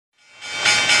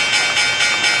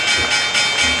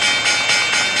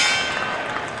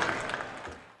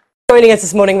joining us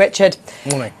this morning, Richard.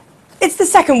 Morning. It's the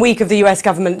second week of the US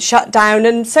government shutdown,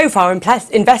 and so far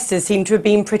investors seem to have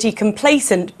been pretty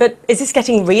complacent. But is this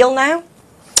getting real now?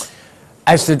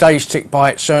 As the days tick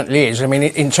by, it certainly is. I mean,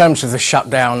 in terms of the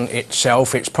shutdown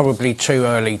itself, it's probably too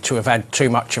early to have had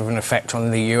too much of an effect on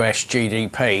the US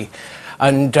GDP.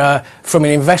 And from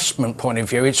an investment point of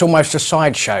view, it's almost a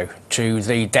sideshow to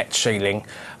the debt ceiling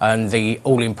and the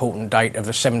all-important date of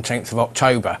the 17th of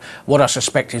October. What I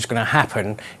suspect is going to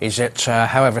happen is that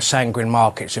however sanguine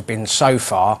markets have been so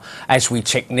far, as we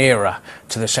tick nearer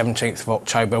to the 17th of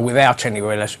October without any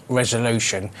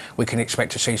resolution, we can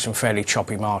expect to see some fairly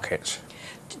choppy markets.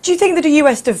 Do you think that a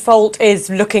US default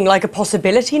is looking like a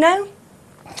possibility now?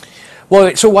 Well,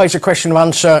 it's always a question of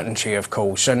uncertainty, of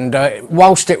course, and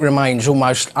whilst it remains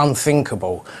almost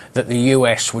unthinkable that the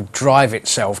US would drive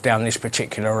itself down this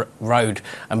particular road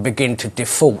and begin to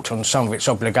default on some of its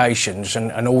obligations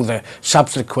and all the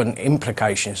subsequent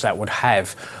implications that would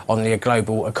have on the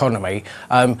global economy,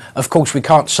 of course we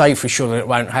can't say for sure that it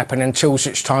won't happen until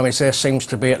such time as there seems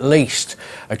to be at least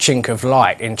a chink of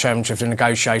light in terms of the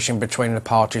negotiation between the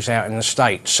parties out in the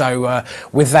States. So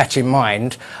with that in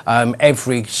mind,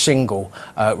 every single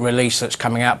release that's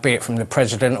coming out, be it from the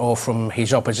president or from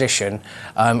his opposition,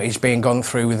 is being gone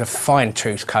through with a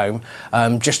fine-tooth comb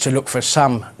just to look for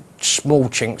some small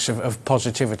chinks of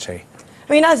positivity.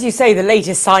 I mean, as you say, the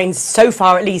latest signs so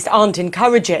far at least aren't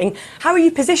encouraging. How are you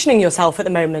positioning yourself at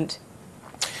the moment?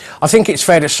 I think it's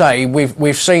fair to say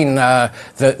we've seen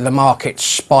the market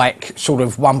spike sort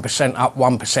of 1% up,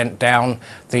 1% down.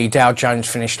 The Dow Jones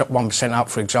finished up 1% up,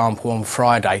 for example, on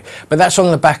Friday. But that's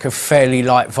on the back of fairly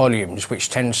light volumes, which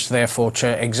tends, therefore, to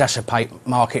exacerbate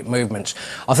market movements.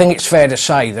 I think it's fair to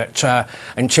say that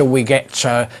until we get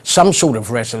some sort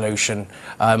of resolution,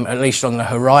 at least on the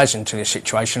horizon to this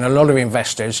situation, a lot of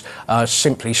investors are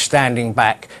simply standing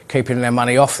back, keeping their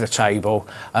money off the table,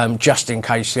 just in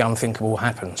case the unthinkable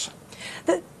happens.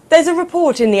 There's a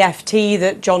report in the FT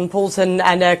that John Paulson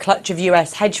and a clutch of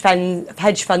US hedge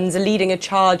funds are leading a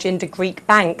charge into Greek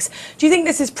banks. Do you think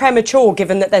this is premature,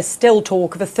 given that there's still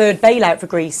talk of a third bailout for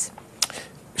Greece?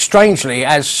 Strangely,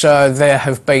 as there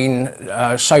have been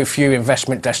so few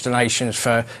investment destinations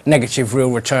for negative real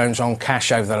returns on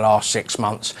cash over the last 6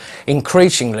 months,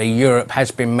 increasingly Europe has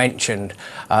been mentioned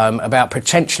about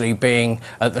potentially being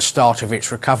at the start of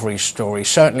its recovery story.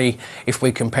 Certainly, if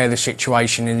we compare the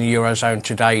situation in the Eurozone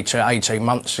today to 18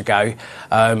 months ago,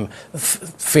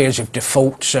 fears of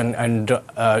defaults and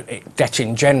debt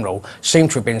in general seem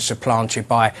to have been supplanted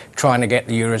by trying to get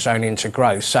the Eurozone into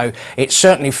growth. So it's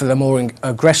certainly for the more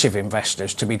aggressive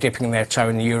investors to be dipping their toe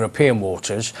in the European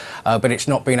waters, but it's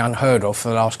not been unheard of for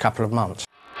the last couple of months.